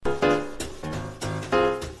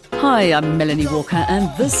Hi, I'm Melanie Walker,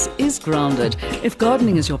 and this is Grounded. If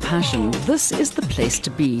gardening is your passion, this is the place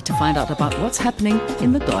to be to find out about what's happening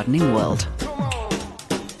in the gardening world.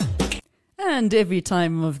 And every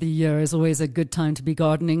time of the year is always a good time to be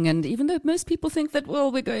gardening. And even though most people think that,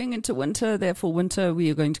 well, we're going into winter, therefore winter,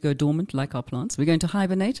 we are going to go dormant like our plants. We're going to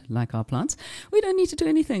hibernate like our plants. We don't need to do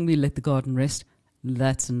anything. We let the garden rest.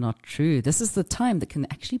 That's not true. This is the time that can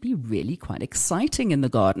actually be really quite exciting in the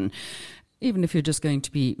garden. Even if you're just going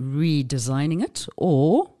to be redesigning it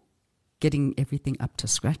or getting everything up to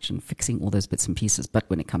scratch and fixing all those bits and pieces. But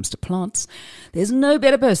when it comes to plants, there's no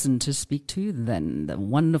better person to speak to than the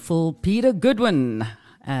wonderful Peter Goodwin.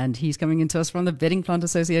 And he's coming into us from the Bedding Plant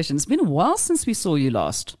Association. It's been a while since we saw you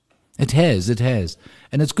last. It has.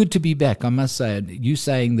 And it's good to be back, I must say. You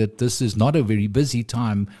saying that this is not a very busy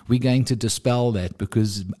time, we're going to dispel that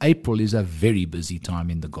because April is a very busy time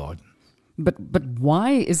in the garden. But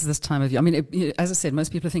why is this time of year? I mean, as I said,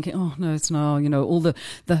 most people are thinking, oh, no, it's now, all the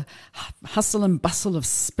hustle and bustle of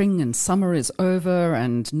spring and summer is over,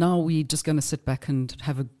 and now we're just going to sit back and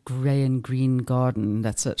have a grey and green garden.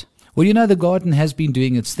 That's it. Well, the garden has been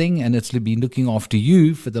doing its thing, and it's been looking after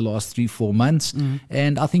you for the last 3-4 months.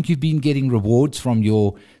 And I think you've been getting rewards from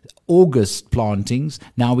your August plantings.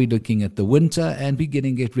 Now we're looking at the winter, and we're going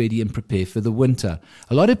to get ready and prepare for the winter.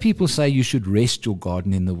 A lot of people say you should rest your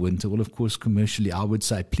garden in the winter. Well, of course, commercially, I would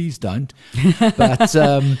say please don't. But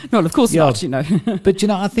no, of course not. But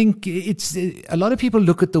I think it's a lot of people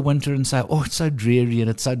look at the winter and say, oh, it's so dreary and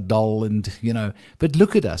it's so dull, and But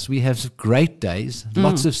look at us. We have great days,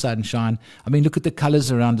 lots of sunshine. I mean, look at the colors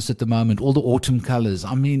around us at the moment. All the autumn colors.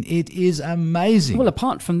 I mean, it is amazing. Well,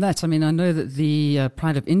 apart from that, I mean, I know that the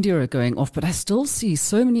Pride of India are going off, but I still see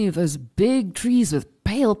so many of those big trees with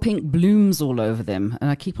pale pink blooms all over them,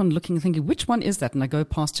 and I keep on looking and thinking, which one is that? And I go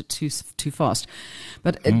past it too fast.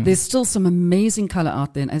 But there's still some amazing color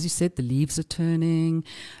out there, and as you said, the leaves are turning.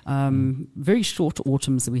 Very short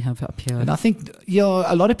autumns that we have up here. And I think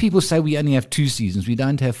a lot of people say we only have 2 seasons. We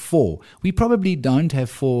don't have 4. We probably don't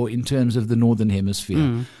have 4 in terms of the Northern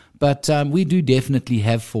Hemisphere. But we do definitely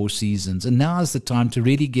have 4 seasons. And now is the time to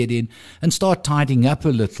really get in and start tidying up a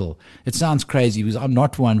little. It sounds crazy because I'm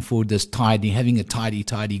not one for this having a tidy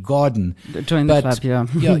garden. Join the club,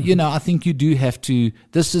 yeah. I think you do have to,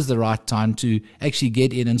 this is the right time to actually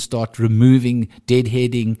get in and start removing,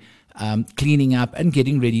 deadheading, cleaning up and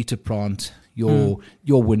getting ready to plant your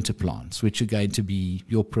winter plants, which are going to be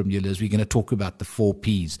your primulas. We're going to talk about the 4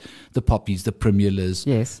 Ps, the poppies, the primulas,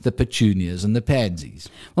 yes, the petunias and the pansies.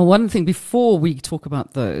 Well, one thing before we talk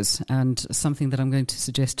about those, and something that I'm going to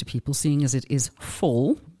suggest to people, seeing as it is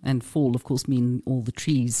fall, and fall of course mean all the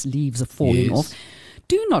trees, leaves are falling off.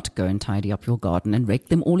 Do not go and tidy up your garden and rake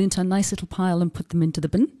them all into a nice little pile and put them into the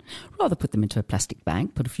bin. Rather put them into a plastic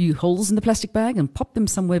bag, put a few holes in the plastic bag and pop them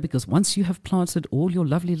somewhere, because once you have planted all your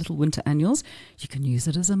lovely little winter annuals, you can use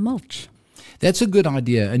it as a mulch. That's a good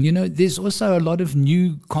idea. And, there's also a lot of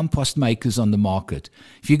new compost makers on the market.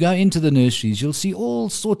 If you go into the nurseries, you'll see all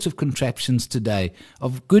sorts of contraptions today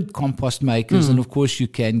of good compost makers. And, of course, you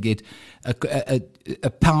can get a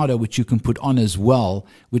powder which you can put on as well,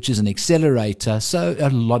 which is an accelerator. So a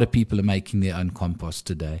lot of people are making their own compost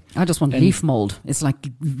today. I just want leaf mold. It's like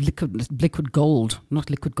liquid gold, not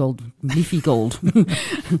liquid gold, leafy gold.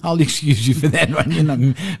 I'll excuse you for that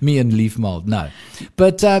one, me and leaf mold. No.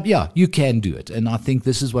 But, you can do it. And I think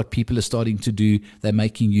this is what people are starting to do. They're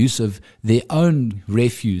making use of their own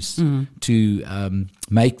refuse to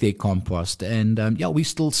make their compost. And, we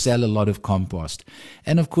still sell a lot of compost.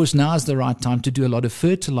 And, of course, now is the right time to do a lot of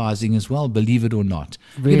fertilizing as well, believe it or not.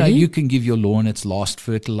 Really? You can give your lawn its last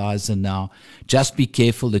fertilizer now. Just be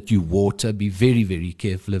careful that you water. Be very, very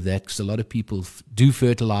careful of that, because a lot of people do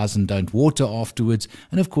fertilize and don't water afterwards.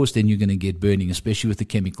 And, of course, then you're going to get burning, especially with the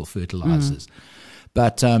chemical fertilizers.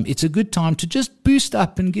 But it's a good time to just boost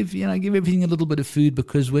up and give everything a little bit of food,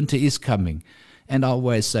 because winter is coming. And I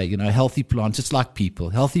always say, healthy plants, it's like people.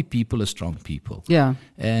 Healthy people are strong people. Yeah.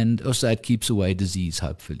 And also it keeps away disease,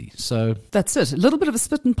 hopefully. So that's it. A little bit of a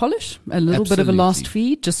spit and polish, a little bit of a last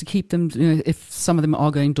feed, just to keep them, if some of them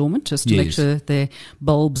are going dormant, just to make sure their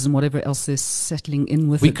bulbs and whatever else they're settling in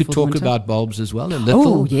with. We could talk about bulbs as well a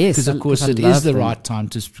little. Oh, yes. Because, of course, it is the right time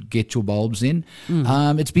to get your bulbs in.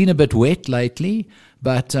 It's been a bit wet lately.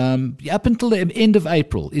 But up until the end of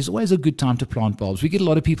April is always a good time to plant bulbs. We get a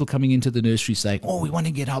lot of people coming into the nursery saying, "Oh, we want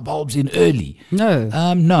to get our bulbs in early."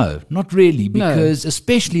 No. No, not really, because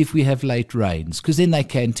especially if we have late rains, because then they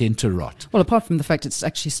can tend to rot. Well, apart from the fact it's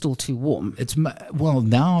actually still too warm.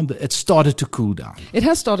 Now it's started to cool down. It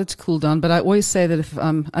has started to cool down, but I always say that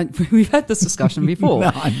if we've had this discussion before.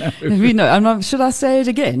 No, I know. We know. Should I say it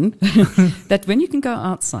again? That when you can go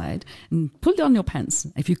outside and pull down your pants,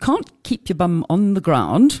 if you can't keep your bum on the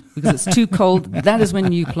ground because it's too cold, that is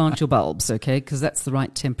when you plant your bulbs, okay? Because that's the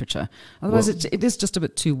right temperature. Otherwise, it is just a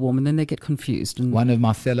bit too warm, and then they get confused. And one of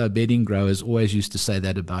my fellow bedding growers always used to say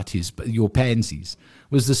that about your pansies.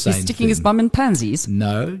 Was the same. He's sticking his bum in pansies.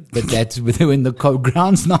 No, but that's when the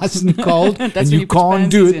ground's nice and cold and you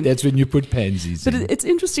can't do it. In. That's when you put pansies in. But it's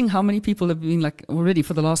interesting how many people have been like already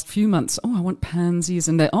for the last few months, "Oh, I want pansies,"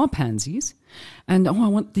 and they are pansies. And, "Oh, I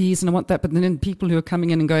want these and I want that." But then people who are coming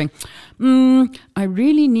in and going, "I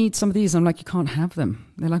really need some of these." I'm like, "You can't have them."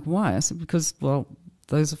 They're like, "Why?" I said, "Because, well,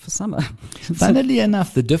 those are for summer." Funnily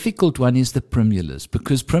enough, the difficult one is the primulas,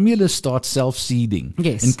 because primulas start self-seeding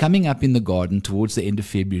and coming up in the garden towards the end of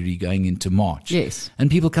February, going into March. Yes.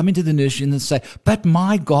 And people come into the nursery and they say, "But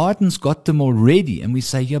my garden's got them already." And we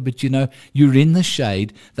say, "Yeah, but you're in the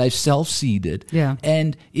shade, they've self-seeded." Yeah.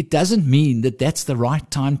 And it doesn't mean that that's the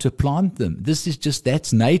right time to plant them. This is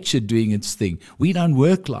that's nature doing its thing. We don't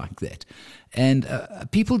work like that. And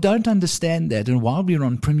people don't understand that. And while we're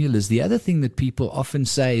on primulas, the other thing that people often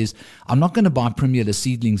say is, "I'm not going to buy primula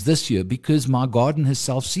seedlings this year because my garden has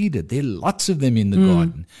self-seeded. There are lots of them in the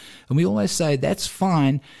garden." And we always say, that's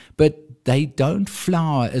fine, but they don't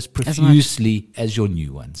flower as profusely as your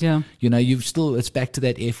new ones. Yeah. It's back to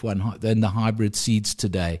that F1 and the hybrid seeds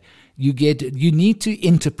today. You need to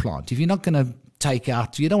interplant. If you're not going to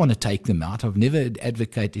you don't want to take them out. I've never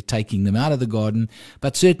advocated taking them out of the garden,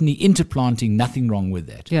 but certainly interplanting, nothing wrong with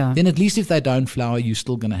that. Yeah. Then at least if they don't flower, you're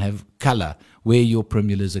still going to have color where your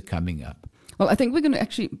primulas are coming up. Well, I think we're going to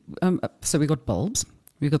actually, so we got bulbs,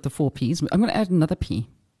 we got the 4 Ps. I'm going to add another P,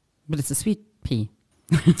 but it's a sweet pea.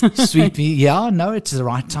 Sweet pea, yeah, no, it's the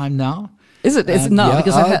right time now. Is it? Is it now? Yeah,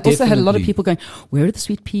 because I also had a lot of definitely. people going, "Where are the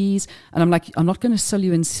sweet peas?" And I'm like, "I'm not going to sell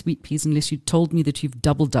you in sweet peas unless you told me that you've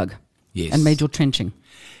double dug." Yes. And made your trenching.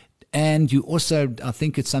 And you also, I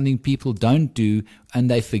think it's something people don't do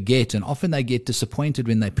and they forget, and often they get disappointed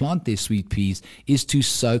when they plant their sweet peas, is to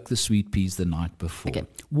soak the sweet peas the night before. Okay.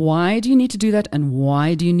 Why do you need to do that, and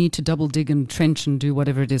why do you need to double dig and trench and do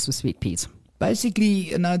whatever it is with sweet peas?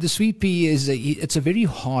 Basically, the sweet pea it's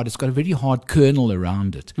got a very hard kernel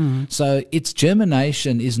around it. Mm-hmm. So its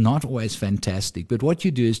germination is not always fantastic. But what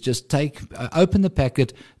you do is just open the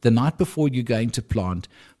packet the night before you're going to plant,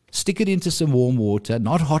 stick it into some warm water,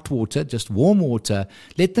 not hot water, just warm water,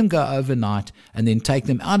 let them go overnight, and then take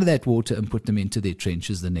them out of that water and put them into their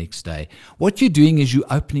trenches the next day. What you're doing is you're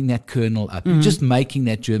opening that kernel up. You're just making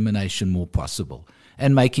that germination more possible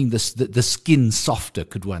and making the skin softer,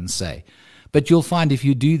 could one say. But you'll find if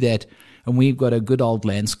you do that, and we've got a good old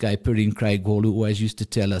landscaper in Craighall who always used to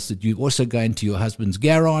tell us that you also go into your husband's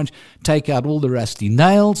garage, take out all the rusty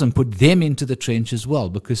nails and put them into the trench as well,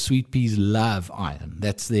 because sweet peas love iron.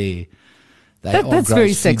 That's very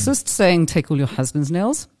sexist, saying take all your husband's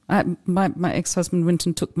nails. My ex-husband went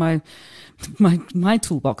and took my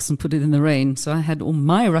toolbox and put it in the rain, so I had all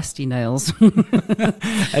my rusty nails.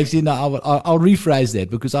 Actually, no, I'll rephrase that,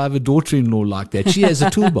 because I have a daughter-in-law like that. She has a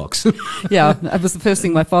toolbox. Yeah, that was the first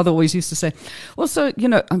thing my father always used to say. Well, so,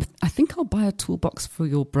 I think I'll buy a toolbox for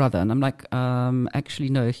your brother. And I'm like, actually,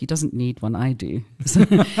 no, he doesn't need one. I do. So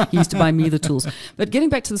he used to buy me the tools. But getting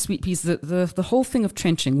back to the sweet peas, the whole thing of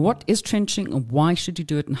trenching. What is trenching, and why should you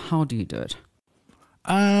do it, and how do you do it?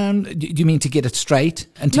 Do you mean to get it straight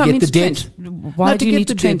and to get the depth? Why do you need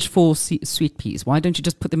to trench for sweet peas? Why don't you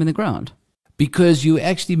just put them in the ground? Because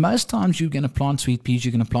most times you're going to plant sweet peas,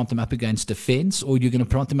 you're going to plant them up against a fence, or you're going to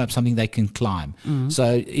plant them up something they can climb. Mm-hmm.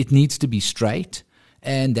 So it needs to be straight,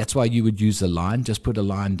 and that's why you would use a line. Just put a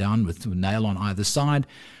line down with a nail on either side.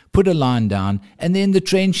 Put a line down, and then the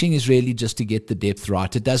trenching is really just to get the depth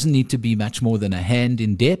right. It doesn't need to be much more than a hand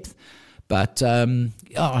in depth. But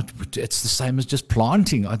it's the same as just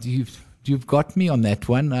planting. You've got me on that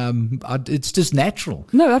one. It's just natural.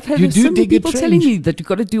 No, I've had so many people telling me that you've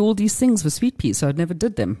got to do all these things with sweet peas, so I never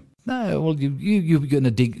did them. No, well, you're going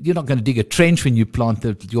to dig. You're not going to dig a trench when you plant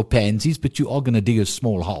your pansies, but you are going to dig a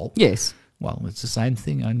small hole. Yes. Well, it's the same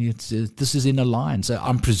thing, only this is in a line. So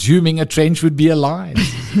I'm presuming a trench would be a line.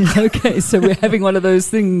 Okay, so we're having one of those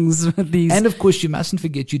things with these. And of course, you mustn't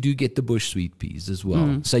forget you do get the bush sweet peas as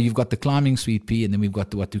well. So you've got the climbing sweet pea, and then we've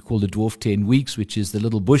got what we call the dwarf 10 weeks, which is the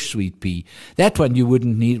little bush sweet pea. That one you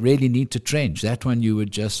wouldn't really need to trench. That one you would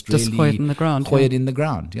just really gooi it in the ground. Gooi it in the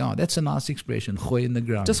ground. Yeah, that's a nice expression. Gooi in the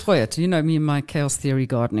ground. Just gooi it. You know me and my chaos theory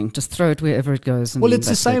gardening. Just throw it wherever it goes. And well, it's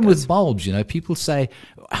the that's where same it with goes. bulbs. You know, people say,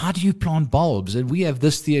 "How do you plant bulbs?" And we have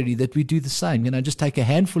this theory that we do the same. You know, just take a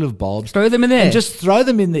handful of bulbs, Throw them in there. and just throw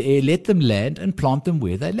them in the air, let them land, and plant them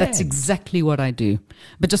where they land. That's exactly what I do.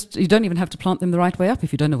 But just you don't even have to plant them the right way up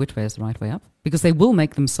if you don't know which way is the right way up, because they will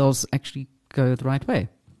make themselves actually go the right way.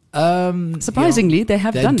 Surprisingly, they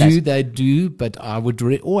have done that. They do, but I would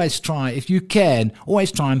always try, if you can,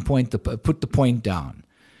 always try and put the point down,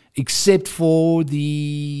 except for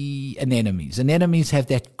the anemones. Anemones have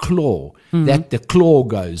that claw, that the claw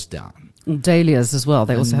goes down. Dahlias as well.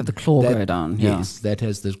 They also have the claw That- go down. Yeah. Yes, that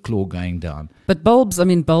has the claw going down. But bulbs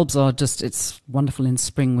are just, it's wonderful in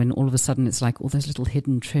spring when all of a sudden it's like all those little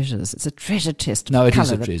hidden treasures. It's a treasure chest No, of it is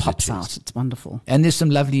colour a that treasure pops chest. out. It's wonderful. And there's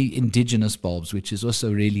some lovely indigenous bulbs, which is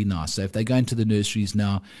also really nice. So if they go into the nurseries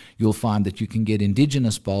now, you'll find that you can get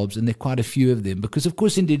indigenous bulbs, and there are quite a few of them, because of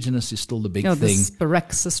course indigenous is still the big Yeah, thing. the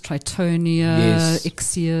Spiraxis, Tritonia, Yes.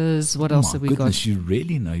 Ixias, what Oh else my have we goodness, got? you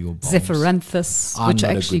really know your bulbs. Zephyranthus, I'm which are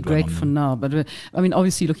not a actually good one great on for them. now. But I mean,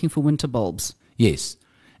 obviously looking for winter bulbs. Yes.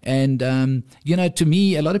 And, you know, to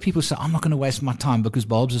me, a lot of people say, I'm not going to waste my time because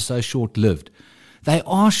bulbs are so short-lived. They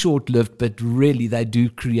are short-lived, but really they do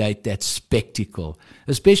create that spectacle,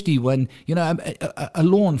 especially when, you know, a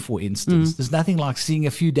lawn, for instance. There's nothing like seeing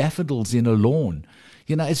a few daffodils in a lawn.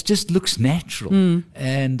 You know, it just looks natural.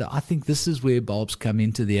 And I think this is where bulbs come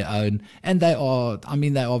into their own. And they are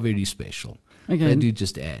very special. Okay. They do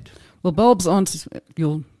just add. Well, bulbs aren't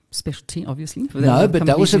your specialty, obviously. No, but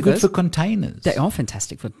they're also good those. for containers. They are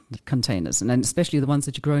fantastic for containers, and then especially the ones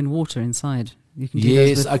that you grow in water inside. You can do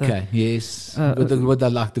Yes, those with, okay, yes. with With the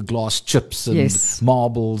like the glass chips and Yes.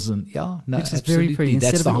 marbles and no, Which is absolutely. very pretty.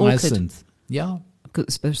 That's Instead the of an orchid. hyacinth. Yeah.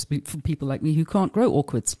 especially for people like me who can't grow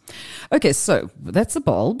orchids. Okay, so that's the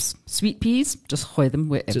bulbs. Sweet peas, just hoy them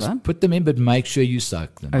wherever. Just put them in, but make sure you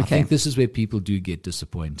soak them. I Okay. think this is where people do get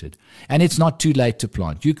disappointed. And it's not too late to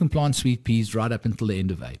plant. You can plant sweet peas right up until the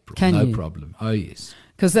end of April. Can no you? problem. Oh, yes.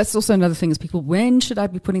 Because that's also another thing is people, when should I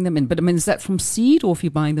be putting them in? But I mean, is that from seed or if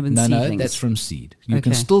you're buying them in No, seedlings? that's from seed. You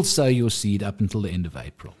can Okay. still sow your seed up until the end of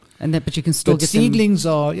April. But you can still But get them. seedlings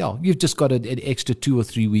are, you've just got an extra 2 or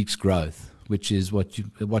 3 weeks growth, which is what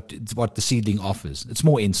the seedling offers. It's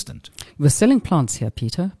more instant. We're selling plants here,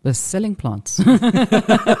 Peter. We're selling plants.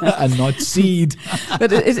 And not seed.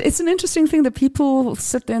 But it's an interesting thing that people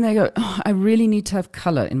sit there and they go, oh, I really need to have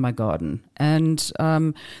color in my garden. And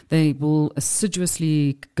they will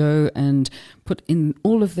assiduously go and put in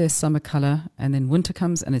all of their summer color, and then winter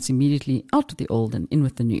comes and it's immediately out with the old and in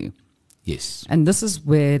with the new. Yes. And this is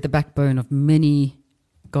where the backbone of many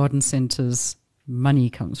garden centers' money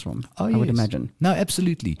comes from, I would yes. imagine. No,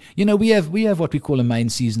 absolutely. You know, we have what we call a main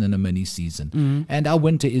season and a mini season. And our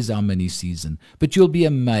winter is our mini season. But you'll be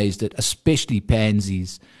amazed at especially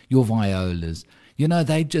pansies, your violas. You know,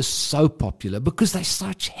 they're just so popular because they're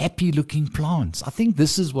such happy looking plants. I think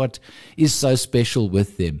this is what is so special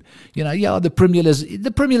with them. You know, the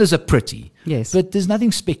primulas are pretty. Yes. But there's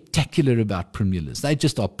nothing spectacular about primulas. They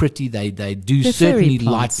just are pretty. They do They're certainly fairy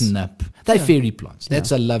plants. lighten up. They're fairy plants.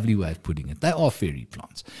 That's a lovely way of putting it. They are fairy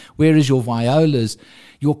plants. Whereas your violas,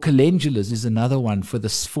 your calendulas is another one for the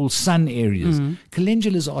full sun areas.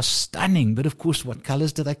 Calendulas are stunning, but of course, what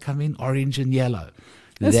colors do they come in? Orange and yellow.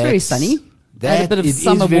 That's very sunny. Add a bit of it is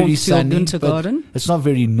summer very warmth to your sunny, winter but garden. It's not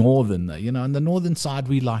very northern, though. You know, on the northern side,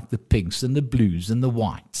 we like the pinks and the blues and the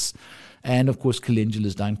whites. And, of course,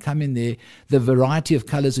 calendulas don't come in there. The variety of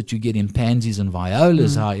colors that you get in pansies and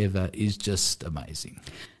violas, however, is just amazing.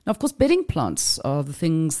 Now, of course, bedding plants are the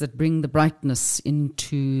things that bring the brightness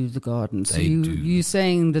into the garden. So They do. you're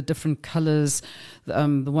saying the different colors,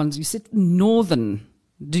 the ones you said northern.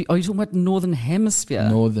 Are you talking about northern hemisphere?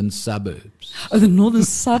 Northern suburbs. Oh, the northern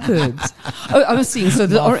suburbs. Oh, I was seeing. So,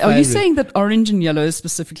 My are you favourite. saying that orange and yellow is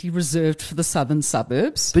specifically reserved for the southern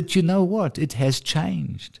suburbs? But you know what? It has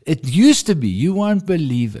changed. It used to be, you won't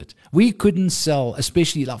believe it. We couldn't sell,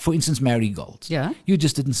 especially, like, for instance, marigolds. Yeah. You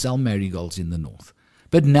just didn't sell marigolds in the north.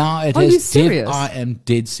 But now it Are has. you serious? I am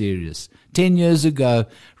dead serious. 10 years ago,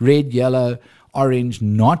 red, yellow, orange,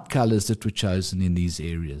 not colors that were chosen in these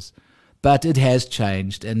areas. But it has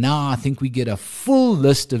changed, and now I think we get a full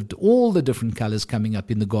list of all the different colors coming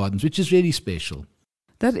up in the gardens, which is really special.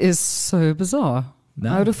 That is so bizarre.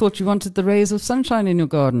 No. I would have thought you wanted the rays of sunshine in your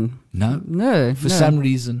garden. No. No. For some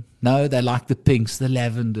reason. No, they like the pinks, the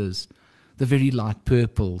lavenders, the very light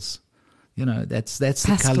purples. You know, that's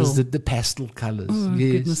the colours, the pastel colours. Oh,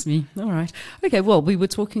 yes. Goodness me. All right. Okay, well, we were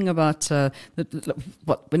talking about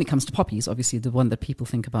when it comes to poppies, obviously the one that people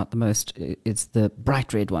think about the most is the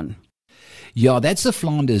bright red one. Yeah, that's the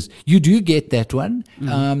Flanders. You do get that one.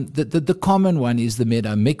 The common one is the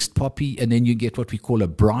meadow mixed poppy, and then you get what we call a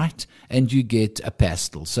bright, and you get a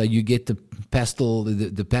pastel. So you get the pastel,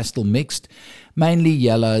 the pastel mixed, mainly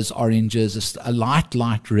yellows, oranges, a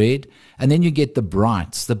light red, and then you get the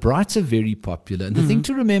brights. The brights are very popular. And the thing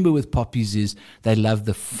to remember with poppies is they love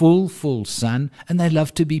the full sun, and they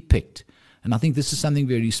love to be picked. And I think this is something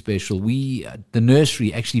very special. We, the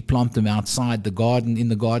nursery, actually plant them outside the garden, in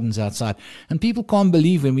the gardens outside. And people can't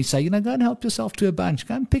believe when we say, go and help yourself to a bunch,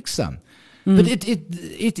 go and pick some. But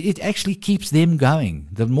it actually keeps them going.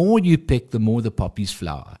 The more you pick, the more the poppies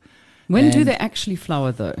flower. When do they actually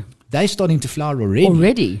flower, though? They're starting to flower already.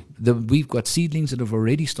 Already? We've got seedlings that have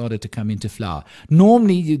already started to come into flower.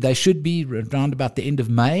 Normally, they should be around about the end of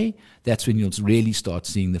May. That's when you'll really start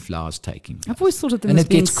seeing the flowers taking place. I've always thought of them and as it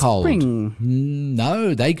being gets cold. spring.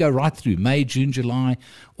 No, they go right through May, June, July,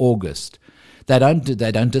 August. They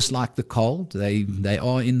don't dislike the cold. They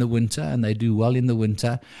are in the winter, and they do well in the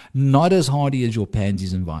winter. Not as hardy as your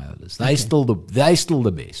pansies and violas. They still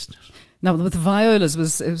the best. Now, with the violas,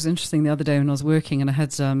 it was interesting the other day when I was working, and I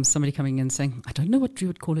had somebody coming in saying, I don't know what you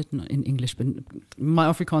would call it in English, but my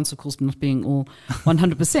Afrikaans, of course, not being all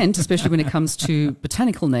 100%, especially when it comes to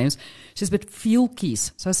botanical names. She says, but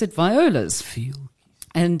fieltjies. So I said, violas.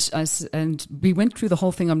 And we went through the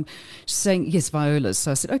whole thing. I'm saying, yes, violas.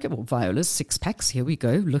 So I said, okay, well, violas, 6 packs. Here we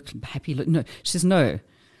go. Look happy. No. She says, no.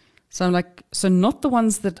 So I'm like, so not the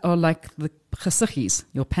ones that are like the gesiggies,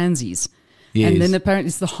 your pansies. Yes. And then apparently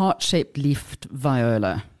it's the heart-shaped leafed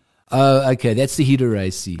viola. Oh, okay. That's the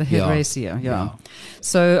Hederaceae. The Hederaceae, yeah.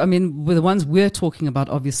 So, I mean, the ones we're talking about,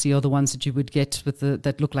 obviously, are the ones that you would get with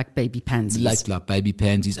that look like baby pansies. Like baby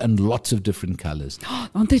pansies, and lots of different colours.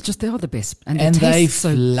 Aren't they just, they are the best. And they taste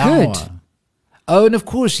so flower. good. Oh, and of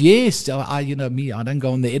course, yes. I don't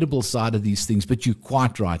go on the edible side of these things, but you're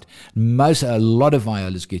quite right. A lot of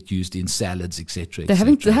violas get used in salads, etc. They're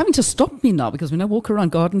having to stop me now, because when I walk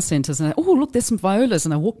around garden centres and look, there's some violas,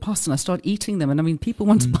 and I walk past and I start eating them. And I mean, people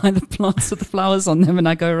want to buy the plants with the flowers on them, and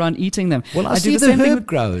I go around eating them. Well, I see the herb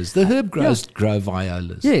growers. The herb growers grow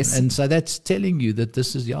violas. Yes. And so that's telling you that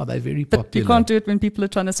this is, they're very popular. But you can't do it when people are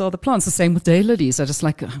trying to sell the plants. The same with daylilies. I just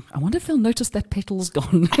like, I wonder if they'll notice that petal's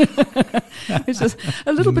gone. It's just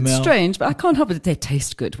a little bit strange, but I can't help it. They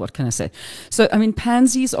taste good. What can I say? So, I mean,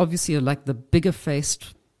 pansies obviously are like the bigger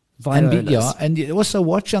faced violas. And you also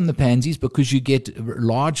watch on the pansies, because you get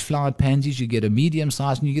large flowered pansies, you get a medium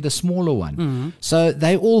size, and you get a smaller one. So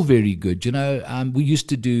they're all very good. We used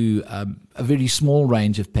to do a very small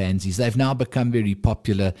range of pansies. They've now become very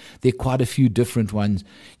popular. There are quite a few different ones.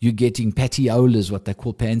 You're getting patiolas, what they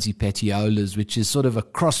call pansy patiolas, which is sort of a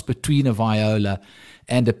cross between a viola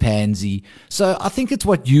and a pansy. So I think it's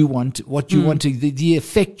what you want to, the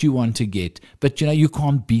effect you want to get. But, you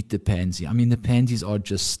can't beat the pansy. I mean, the pansies are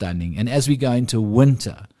just stunning. And as we go into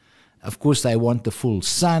winter, of course, they want the full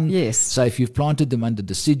sun. Yes. So if you've planted them under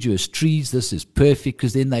deciduous trees, this is perfect,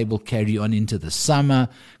 because then they will carry on into the summer,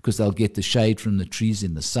 because they'll get the shade from the trees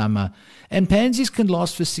in the summer. And pansies can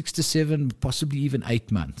last for 6 to 7, possibly even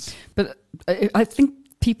 8 months. But I think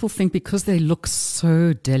people think, because they look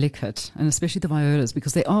so delicate, and especially the violas,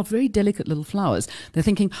 because they are very delicate little flowers, they're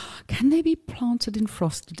thinking, can they be planted in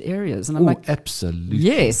frosted areas? And I'm like, absolutely.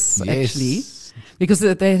 Yes, actually. Because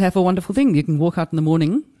they have a wonderful thing. You can walk out in the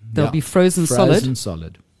morning, they'll be frozen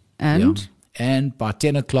solid. And by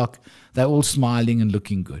 10 o'clock, they're all smiling and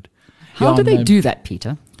looking good. How do they do that,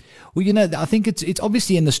 Peter? Well, I think it's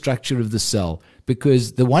obviously in the structure of the cell,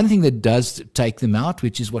 because the one thing that does take them out,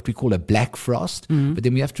 which is what we call a black frost, but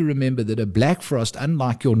then we have to remember that a black frost,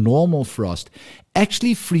 unlike your normal frost,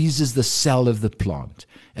 actually freezes the cell of the plant.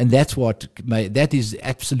 And that is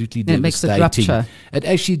absolutely devastating. It makes it rupture. It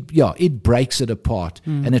actually, it breaks it apart,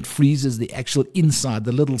 and it freezes the actual inside,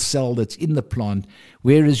 the little cell that's in the plant,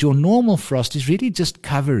 whereas your normal frost is really just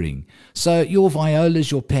covering. So your violas,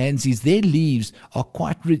 your pansies, their leaves are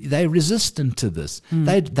they're resistant to this.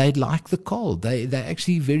 They like the cold. They're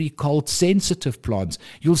actually very cold sensitive plants.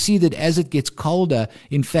 You'll see that as it gets colder,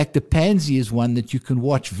 in fact, the pansy is one that you can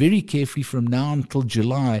watch very carefully from now until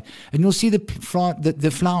July, and you'll see the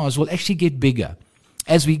flowers will actually get bigger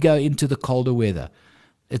as we go into the colder weather.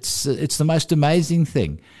 It's the most amazing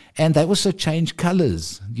thing. And they also change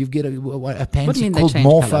colors. You get a pansy called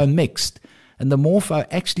Morpho Mixed. And the morpho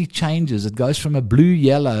actually changes. It goes from a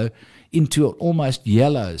blue-yellow into almost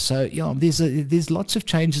yellow. So, there's lots of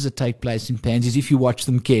changes that take place in pansies if you watch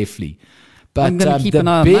them carefully. But I'm going to keep an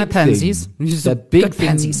eye on my pansies. The big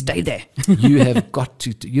pansies, stay there. You have got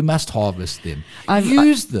to, you must harvest them.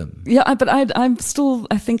 Use them. Yeah, but I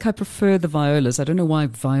think I prefer the violas. I don't know why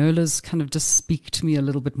violas kind of just speak to me a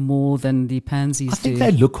little bit more than the pansies I think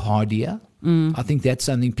they look hardier. I think that's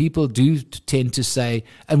something people do tend to say,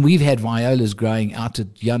 and we've had violas growing out at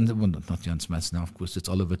not Jan Smuts now, of course, it's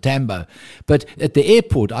Oliver Tambo, but at the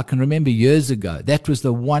airport, I can remember years ago, that was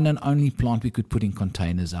the one and only plant we could put in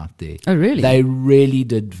containers out there. Oh, really? They really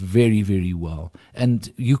did very, very well.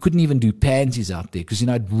 And you couldn't even do pansies out there because,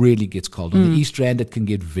 it really gets cold. On the East Rand, it can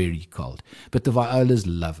get very cold. But the violas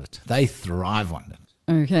love it. They thrive on it.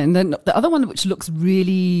 Okay, and then the other one which looks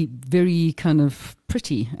really very kind of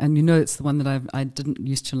pretty, and it's the one that I didn't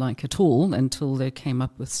used to like at all until they came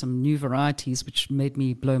up with some new varieties which made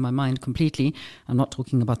me blow my mind completely. I'm not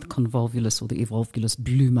talking about the convolvulus or the evolvulus,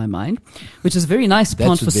 blew my mind, which is a very nice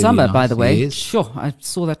plant for summer, by the way. Yes. Sure, I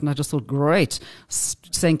saw that and I just thought, great,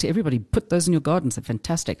 saying to everybody, put those in your gardens, they're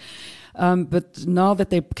fantastic. But now that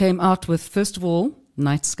they came out with, first of all,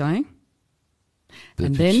 Night Sky,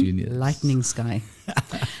 and then Lightning Sky.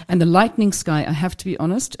 And the Lightning Sky, I have to be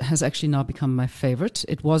honest, has actually now become my favorite.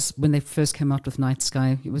 It was when they first came out with Night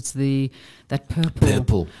Sky. It was that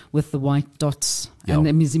purple with the white dots. Yep. And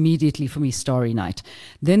it was immediately, for me, Starry Night.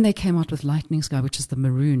 Then they came out with Lightning Sky, which is the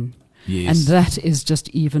maroon. Yes. And that is just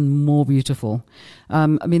even more beautiful.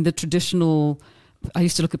 The traditional, I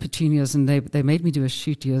used to look at petunias, and they made me do a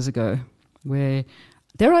shoot years ago where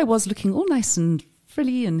there I was looking all nice and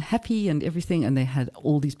frilly and happy and everything, and they had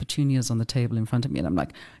all these petunias on the table in front of me, and I'm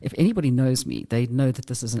like, if anybody knows me, they know that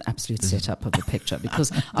this is an absolute setup of the picture, because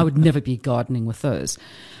I would never be gardening with those.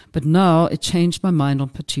 But now it changed my mind on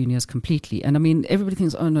petunias completely. And everybody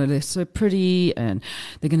thinks, oh no, they're so pretty and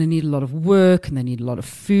they're going to need a lot of work and they need a lot of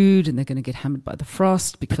food and they're going to get hammered by the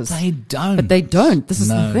frost, because but they don't. But they don't. This is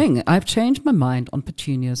the thing. I've changed my mind on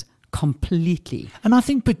petunias completely. And I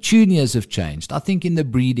think petunias have changed. I think in the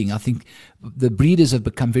breeding, the breeders have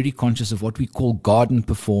become very conscious of what we call garden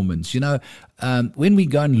performance. When we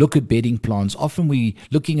go and look at bedding plants, often we're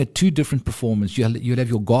looking at two different performance. You'll have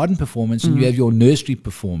your garden performance and you have your nursery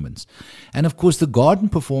performance. And of course, the garden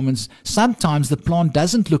performance, sometimes the plant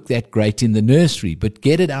doesn't look that great in the nursery, but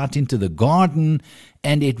get it out into the garden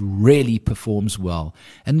and it really performs well.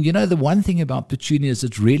 And the one thing about petunias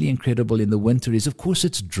that's really incredible in the winter is, of course,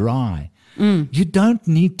 it's dry. You don't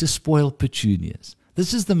need to spoil petunias.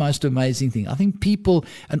 This is the most amazing thing. I think people,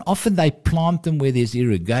 and often they plant them where there's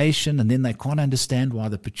irrigation, and then they can't understand why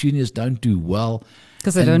the petunias don't do well.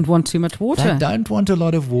 Because they don't want too much water. They don't want a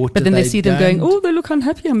lot of water. But then they see them going, oh, they look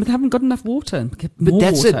unhappy and they haven't got enough water. But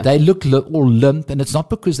that's it. They look all limp, and it's not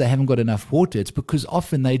because they haven't got enough water. It's because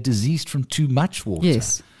often they're diseased from too much water.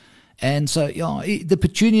 Yes. And so, the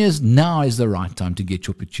petunias, now is the right time to get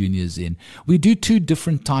your petunias in. We do two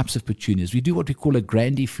different types of petunias. We do what we call a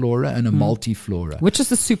grandiflora and a multiflora. Which is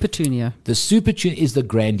the supertunia? The supertunia is the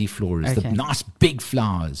grandifloras, the nice big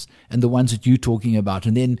flowers, and the ones that you're talking about.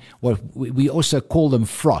 And then we also call them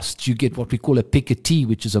frosts. You get what we call a picotee,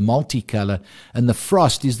 which is a multicolor. And the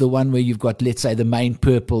frost is the one where you've got, let's say, the main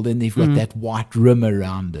purple, then they've got that white rim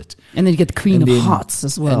around it. And then you get the Queen of Hearts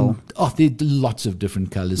as well. There are lots of different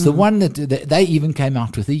colors. The one that they even came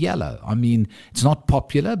out with a yellow. It's not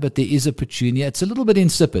popular, but there is a petunia. It's a little bit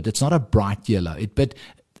insipid. It's not a bright yellow. But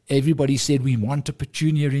everybody said we want a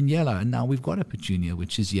petunia in yellow, and now we've got a petunia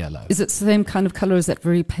which is yellow. Is it the same kind of color as that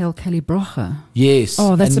very pale Calibrocha? Yes.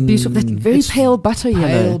 Oh, that's a beautiful, that very pale butter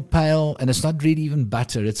yellow. Pale, and it's not really even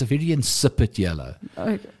butter. It's a very insipid yellow.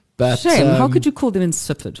 Okay. But, shame. How could you call them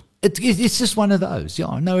insipid? It's just one of those.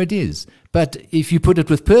 Yeah, no, it is. But if you put it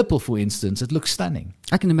with purple, for instance, it looks stunning.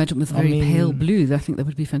 I can imagine with very pale blue. I think that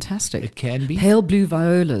would be fantastic. It can be. Pale blue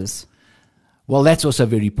violas. Well, that's also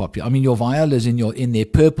very popular. Your violas in their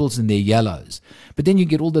purples and their yellows. But then you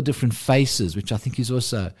get all the different faces, which I think is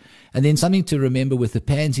also... And then something to remember with the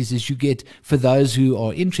pansies is you get, for those who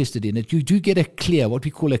are interested in it, you do get a clear, what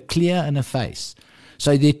we call a clear and a face.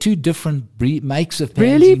 So there are two different makes of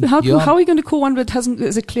pansy. Really? How are we going to call one that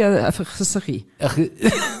is it clear? True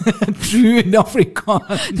in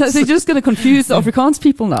Afrikaans. So they're just going to confuse the Afrikaans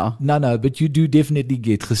people now. No, but you do definitely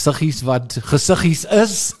get gesiggies wat gesiggies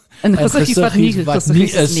is. En gesiggies wat nie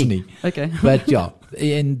is nie. Okay. But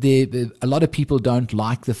and a lot of people don't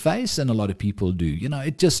like the face, and a lot of people do.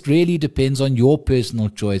 It just really depends on your personal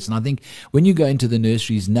choice. And I think when you go into the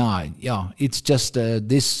nurseries now, it's just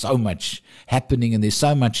there's so much happening, and there's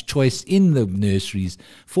so much choice in the nurseries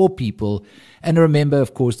for people. And remember,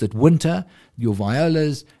 of course, that winter, your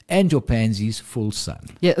violas, and your pansies full sun.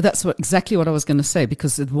 Yeah, that's exactly what I was going to say,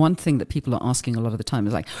 because the one thing that people are asking a lot of the time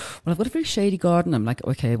is like, well, I've got a very shady garden. I'm like,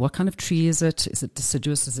 okay, what kind of tree is it? Is it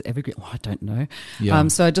deciduous? Is it evergreen? Oh, I don't know. Yeah.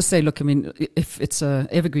 So I just say, look, I mean, if it's a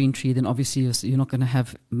evergreen tree, then obviously you're not going to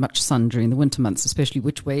have much sun during the winter months, especially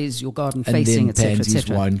which way is your garden facing, etc.,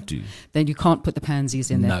 etc. Won't do. Then you can't put the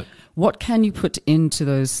pansies in there. No. What can you put into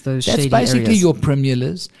those shady areas? That's basically your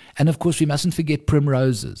primulas. And of course, we mustn't forget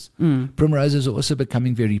primroses. Primroses are also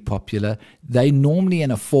becoming very popular. They normally in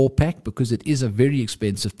a 4-pack because it is a very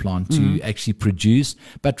expensive plant to actually produce.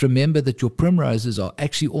 But remember that your primroses are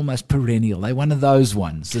actually almost perennial. They're one of those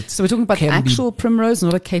ones. So we're talking about actual primrose,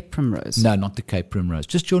 not a Cape primrose. No, not the Cape primrose.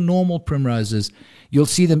 Just your normal primroses. You'll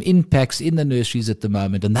see them in packs in the nurseries at the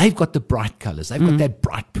moment, and they've got the bright colors. They've got that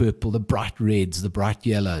bright purple, the bright reds, the bright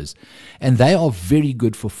yellows, and they are very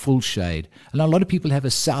good for full shade. And a lot of people have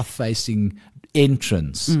a south-facing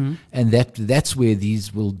entrance, and that's where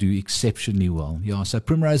these will do exceptionally well. Yeah, so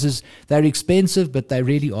primroses, they're expensive, but they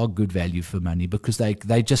really are good value for money because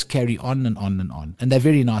they just carry on and on and on, and they're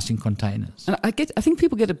very nice in containers. And I think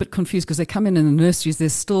people get a bit confused because they come in the nurseries,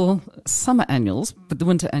 there's still summer annuals, but the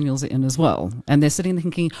winter annuals are in as well, and they're sitting there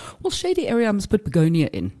thinking, well, shady area, I must put begonia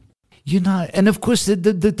in. You know, and of course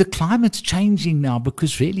the climate's changing now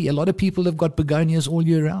because really a lot of people have got begonias all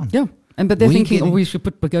year round. Yeah. But they're thinking, we should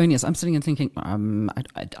put begonias. I'm sitting and thinking,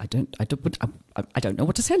 I don't know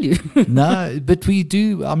what to tell you. No, but we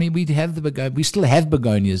do. I mean, we still have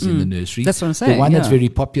begonias in the nursery. That's what I'm saying. The one that's very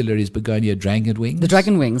popular is begonia dragon wings. The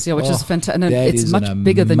dragon wings, yeah, which is fantastic. And it's is much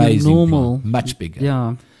bigger than your normal. Plant. Much bigger.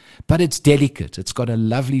 Yeah. But it's delicate. It's got a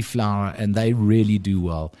lovely flower, and they really do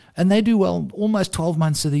well. And they do well almost 12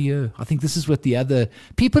 months of the year. I think this is what the other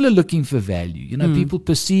people are looking for value. You know, people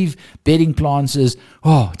perceive bedding plants as,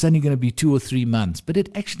 it's only going to be 2 or 3 months. But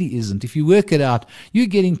it actually isn't. If you work it out, you're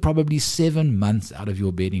getting probably 7 months out of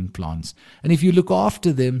your bedding plants. And if you look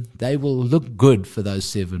after them, they will look good for those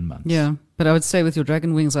 7 months. Yeah. But I would say with your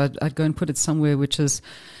dragon wings, I'd go and put it somewhere which is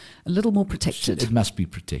a little more protected. It must be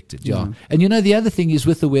protected, yeah. And you know, the other thing is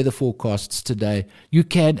with the weather forecasts today, you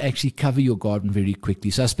can actually cover your garden very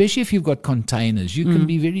quickly. So especially if you've got containers, you can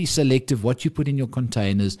be very selective what you put in your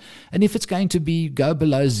containers. And if it's going to go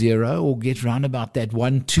below 0 or get round about that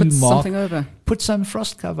 1-2 mark, something over. Put some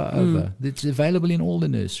frost cover over. It's available in all the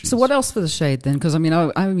nurseries. So what else for the shade then? Because I mean,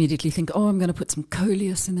 I immediately think, I'm going to put some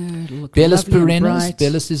coleus in there. It'll look Bellis lovely and perennis. bright.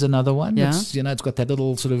 Bellis is another one. Yeah. It's got that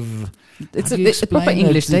little sort of. It's a proper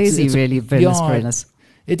English daisy, really. Bellis perennis.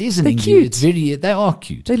 It is an English. Cute. They are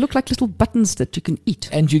cute. They look like little buttons that you can eat.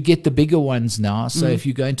 And you get the bigger ones now. So if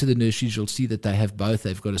you go into the nurseries, you'll see that they have both.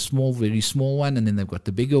 They've got a small, very small one, and then they've got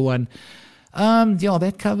the bigger one.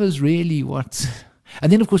 That covers really what. And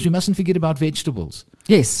then, of course, we mustn't forget about vegetables.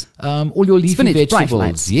 Yes. All your leafy spinach,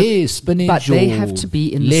 vegetables. Yes, spinach. But they have to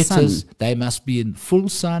be in lettuce. the sun. They must be in full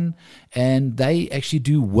sun. And they actually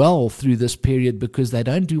do well through this period because they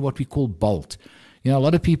don't do what we call bolt. You know, a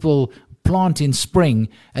lot of people plant in spring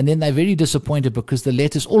and then they're very disappointed because the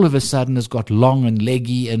lettuce all of a sudden has got long and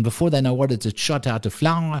leggy, and before they know what it's shot out of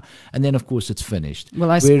flower, and then of course it's finished. Well,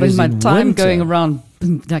 I spend my time going around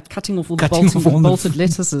cutting off all the bolted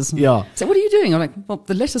lettuces. Yeah. So what are you doing? I'm like, well,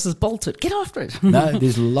 the lettuce is bolted. Get after it. No,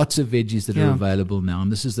 there's lots of veggies that are available now,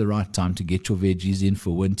 and this is the right time to get your veggies in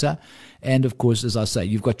for winter. And of course, as I say,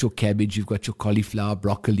 you've got your cabbage, you've got your cauliflower,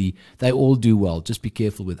 broccoli. They all do well. Just be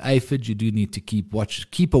careful with aphids. You do need to keep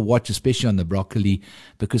a watch, especially on the broccoli,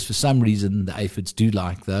 because for some reason the aphids do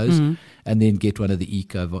like those. And then get one of the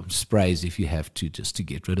eco sprays if you have to, just to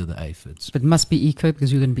get rid of the aphids. But it must be eco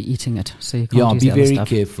because you're going to be eating it, so you can't use be the other very stuff.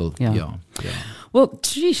 Careful. Yeah. Well,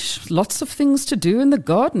 geez, lots of things to do in the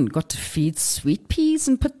garden. Got to feed sweet peas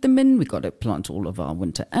and put them in. We've got to plant all of our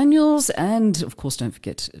winter annuals. And, of course, don't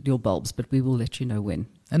forget your bulbs, but we will let you know when.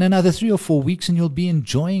 And another 3 or 4 weeks and you'll be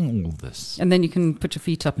enjoying all this. And then you can put your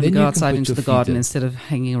feet up and go outside into the garden instead of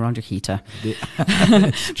hanging around your heater.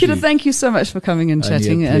 Peter, thank you so much for coming and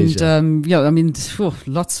chatting. And,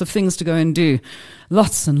 lots of things to go and do.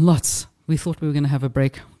 Lots and lots. We thought we were going to have a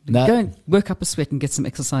break. No. Go and work up a sweat and get some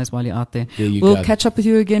exercise while you're out there. We'll catch up with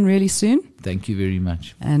you again really soon. Thank you very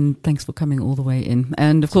much. And thanks for coming all the way in.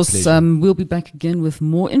 And of course, we'll be back again with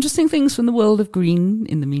more interesting things from the world of green.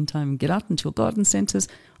 In the meantime, get out into your garden centres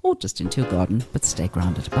or just into your garden, but stay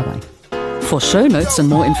grounded. Bye-bye. For show notes and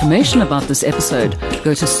more information about this episode,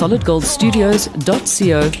 go to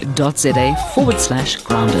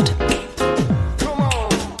solidgoldstudios.co.za/grounded.